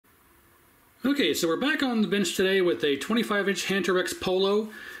Okay, so we're back on the bench today with a 25-inch Hantarex Polo,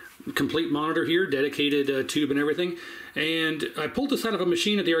 complete monitor here, dedicated tube and everything. And I pulled this out of a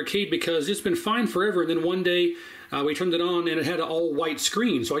machine at the arcade because it's been fine forever, and then one day we turned it on and it had an all-white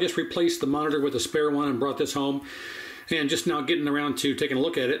screen. So I just replaced the monitor with a spare one and brought this home, and just now getting around to taking a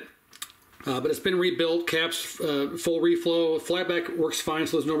look at it. But it's been rebuilt, caps, full reflow, flatback works fine,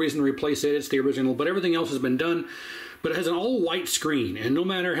 so there's no reason to replace it. It's the original, but everything else has been done. But it has an all-white screen, and no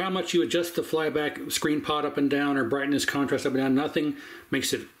matter how much you adjust the flyback screen pot up and down or brightness, contrast up and down, nothing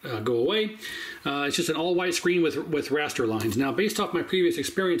makes it go away. It's just an all-white screen with raster lines. Now, based off my previous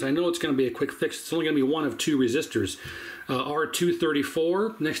experience, I know it's going to be a quick fix. It's only going to be one of two resistors,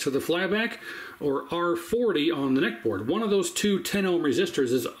 R234 next to the flyback or R40 on the neck board. One of those two 10-ohm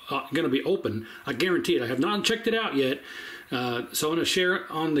resistors is going to be open. I guarantee it. I have not checked it out yet, so I'm going to share it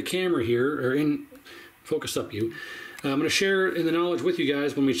on the camera here, or in focus up you. I'm going to share in the knowledge with you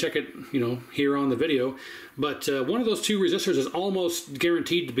guys when we check it, here on the video. But one of those two resistors is almost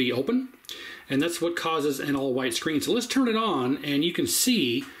guaranteed to be open, and that's what causes an all-white screen. So let's turn it on, and you can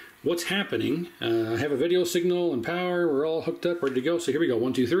see what's happening. I have a video signal and power. We're all hooked up, ready to go. So here we go.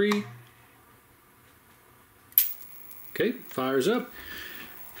 1, 2, 3. Okay, fires up.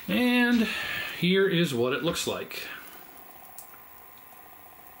 And here is what it looks like.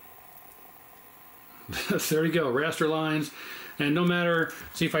 There you go, raster lines. And no matter,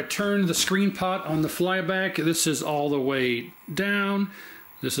 see if I turn the screen pot on the flyback, this is all the way down,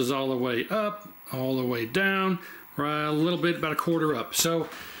 this is all the way up, all the way down, right, a little bit, about a quarter up. So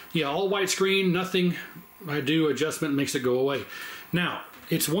yeah, all white screen, nothing I do adjustment makes it go away. Now,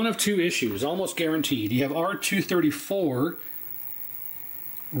 it's one of two issues, almost guaranteed. You have R234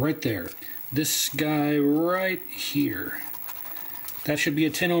 right there. This guy right here. That should be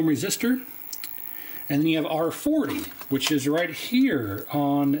a 10-ohm resistor. And then you have R40, which is right here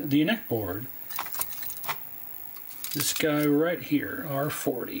on the neck board. This guy right here,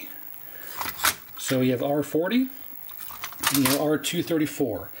 R40. So you have R40 and you have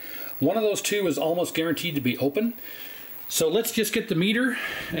R234. One of those two is almost guaranteed to be open. So let's just get the meter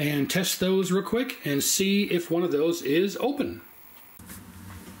and test those real quick and see if one of those is open.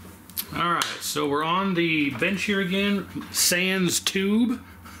 All right, so we're on the bench here again, sans tube,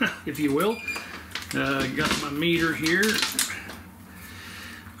 if you will. Got my meter here.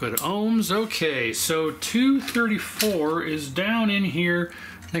 Go to ohms. Okay, so 234 is down in here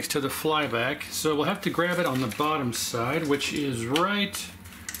next to the flyback. So we'll have to grab it on the bottom side, which is right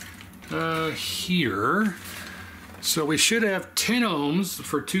here. So we should have 10 ohms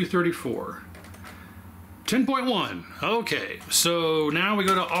for 234. 10.1. Okay, so now we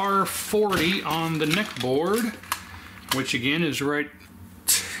go to R40 on the neck board, which again is right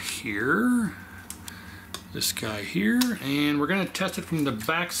here. This guy here, and we're going to test it from the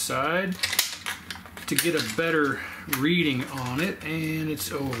back side to get a better reading on it, and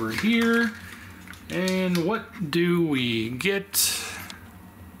it's over here. And what do we get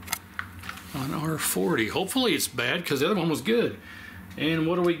on R40? Hopefully it's bad, because the other one was good. And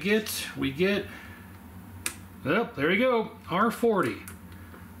what do we get? We get, oh, there we go, R40.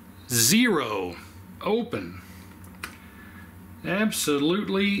 0. Open.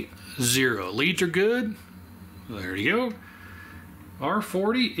 Absolutely 0. Leads are good. There you go.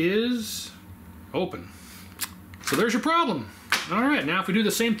 R40 is open. So there's your problem. All right, now if we do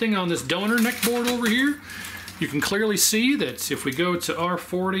the same thing on this donor neck board over here, you can clearly see that if we go to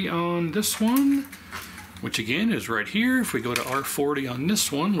R40 on this one, which again is right here, if we go to R40 on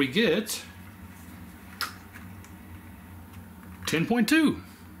this one, we get 10.2.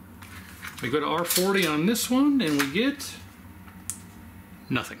 We go to R40 on this one, and we get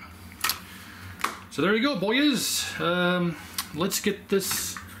nothing. So there you go, boys. Let's get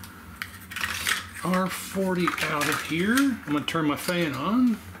this R40 out of here. I'm going to turn my fan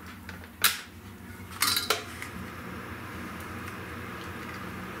on.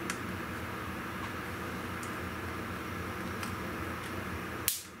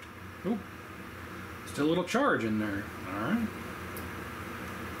 Oh, still a little charge in there. All right.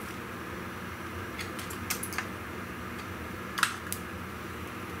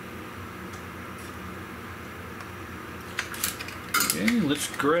 Okay, let's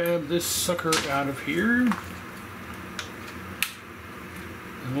grab this sucker out of here, and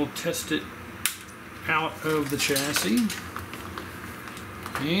we'll test it out of the chassis.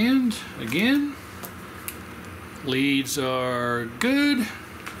 And again, leads are good,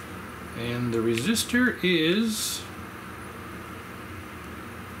 and the resistor is,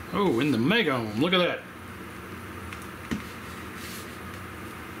 oh, in the mega ohm. Look at that.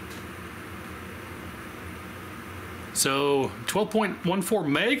 So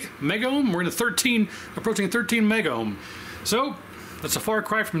 12.14 mega ohm. We're in the approaching 13 mega ohm. So that's a far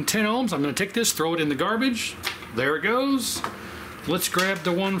cry from 10 ohms. I'm going to take this, throw it in the garbage. There it goes. Let's grab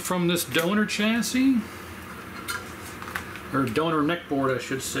the one from this donor chassis, or donor neck board, I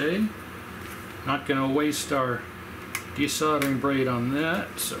should say. Not going to waste our desoldering braid on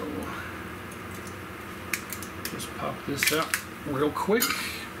that, so just pop this out real quick.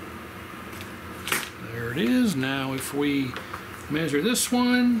 There it is. Now if we measure this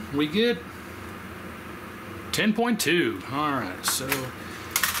one, we get 10.2. Alright, so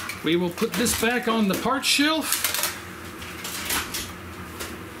we will put this back on the part shelf.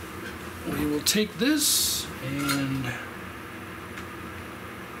 We will take this and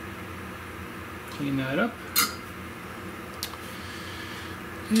clean that up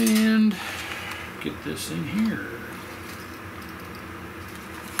and get this in here.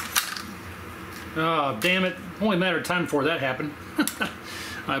 Oh, damn it. Only a matter of time before that happened.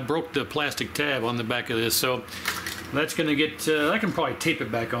 I broke the plastic tab on the back of this, so that's going to get, I can probably tape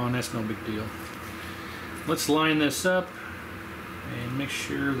it back on. That's no big deal. Let's line this up and make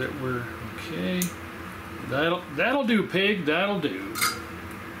sure that we're okay. That'll do, pig. That'll do.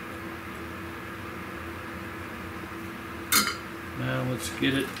 Now let's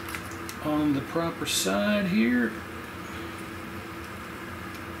get it on the proper side here.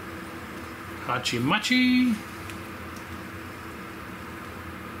 Hachi machi.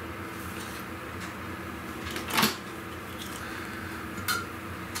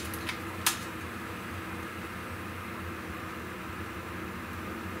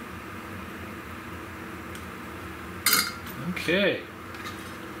 Okay.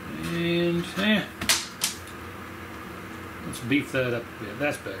 And let's beef that up a bit.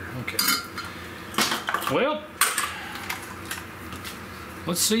 That's better. Okay. Well,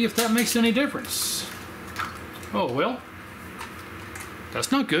 let's see if that makes any difference. Oh, well,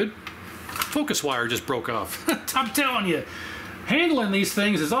 that's not good. Focus wire just broke off. I'm telling you, handling these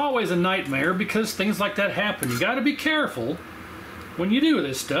things is always a nightmare because things like that happen. You got to be careful when you do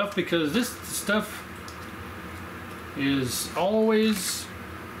this stuff because this stuff is always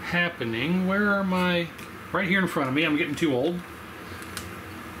happening. Where are my... Right here in front of me. I'm getting too old.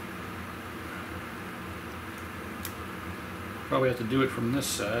 Probably have to do it from this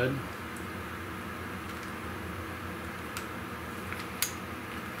side.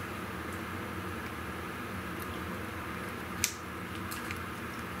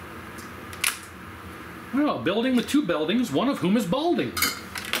 Well, a building with two buildings, one of whom is balding.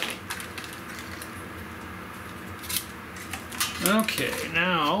 Okay,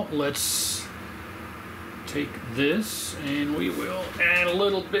 now let's take this and we will add a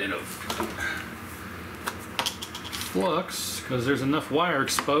little bit of flux because there's enough wire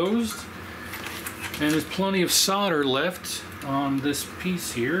exposed and there's plenty of solder left on this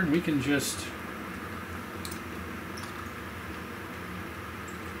piece here, and we can just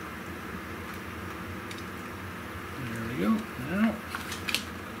there we go. Now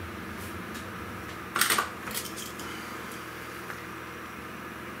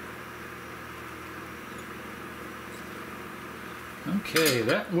okay,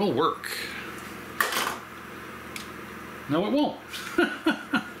 that will work. No, it won't.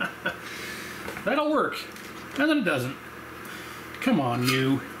 That'll work. And then it doesn't. Come on,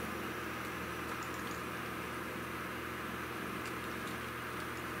 you.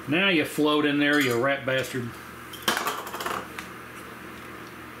 Now you float in there, you rat bastard.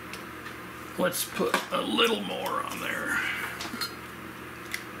 Let's put a little more on there.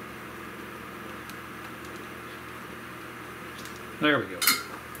 There we go.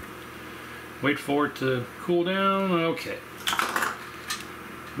 Wait for it to cool down. Okay.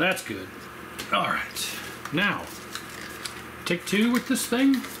 That's good. All right. Now, take two with this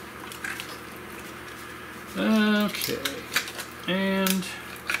thing. Okay. And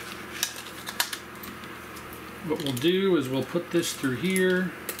what we'll do is we'll put this through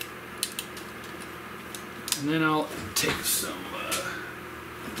here. And then I'll take some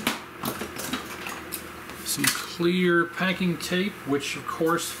clear packing tape, which of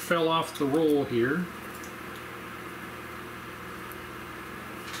course fell off the roll here.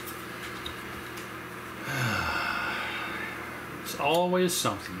 It's always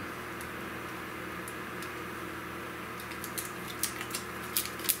something.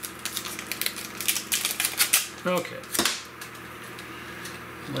 Okay.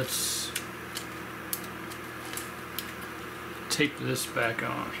 Let's tape this back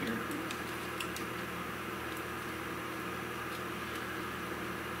on here.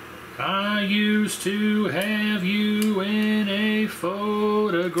 I used to have you in a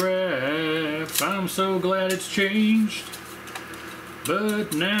photograph. I'm so glad it's changed.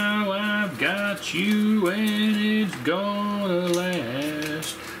 But now I've got you and it's gonna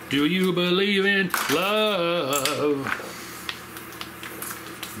last. Do you believe in love?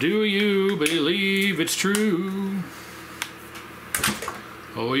 Do you believe it's true?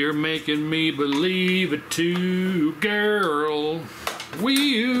 Oh, you're making me believe it too, girl. Wee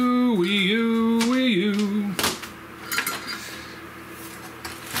you, wee you, wee you.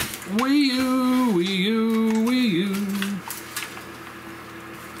 Wee you, wee you, wee you.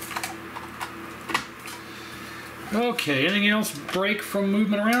 Okay, anything else break from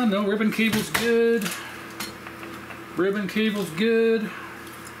movement around? No, ribbon cable's good. Ribbon cable's good.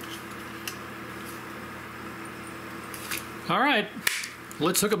 All right,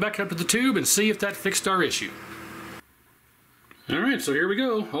 let's hook it back up to the tube and see if that fixed our issue. All right, so here we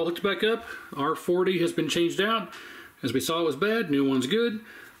go. All hooked back up. R40 has been changed out. As we saw, it was bad. New one's good.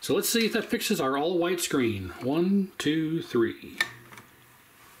 So let's see if that fixes our all white screen. 1, 2, 3.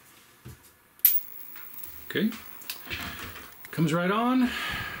 Okay. Comes right on.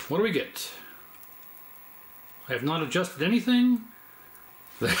 What do we get? I have not adjusted anything.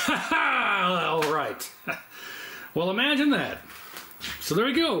 All right. Well, imagine that. So there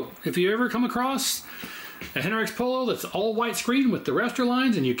you go. If you ever come across a Hantarex Polo that's all white screen with the raster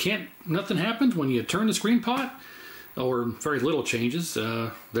lines and you can't, nothing happens when you turn the screen pot, or very little changes,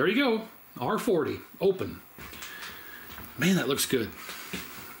 there you go. R40, open. Man, that looks good.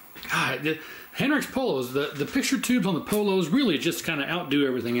 God, the Hantarex Polos, the picture tubes on the Polos really just kind of outdo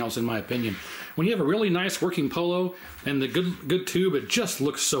everything else in my opinion. When you have a really nice working Polo and the good tube, it just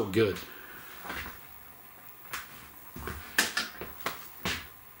looks so good.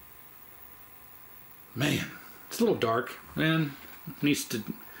 Man, it's a little dark, and needs to,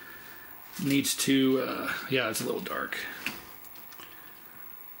 yeah, it's a little dark.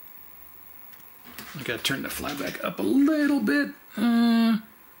 I gotta turn the fly back up a little bit.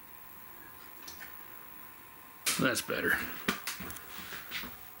 That's better.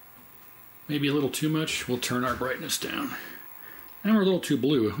 Maybe a little too much. We'll turn our brightness down. And we're a little too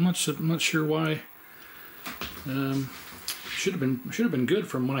blue. I'm not sure why. Should have been good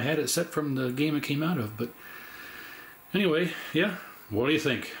from when I had it set from the game it came out of. But anyway, yeah. What do you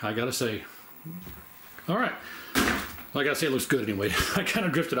think? I gotta say. All right. Well, I gotta say it looks good anyway. I kind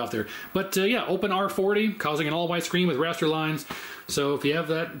of drifted off there. But yeah, open R40, causing an all white screen with raster lines. So if you have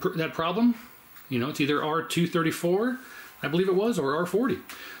that problem, you know, it's either R234, I believe it was, or R40.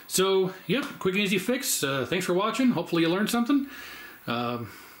 So, yep, quick and easy fix. Thanks for watching. Hopefully you learned something.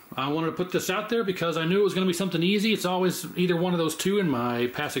 I wanted to put this out there because I knew it was going to be something easy. It's always either one of those two in my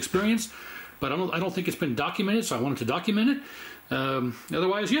past experience, but I don't think it's been documented, so I wanted to document it.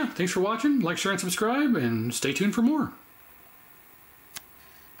 Otherwise, yeah, thanks for watching. Like, share, and subscribe, and stay tuned for more.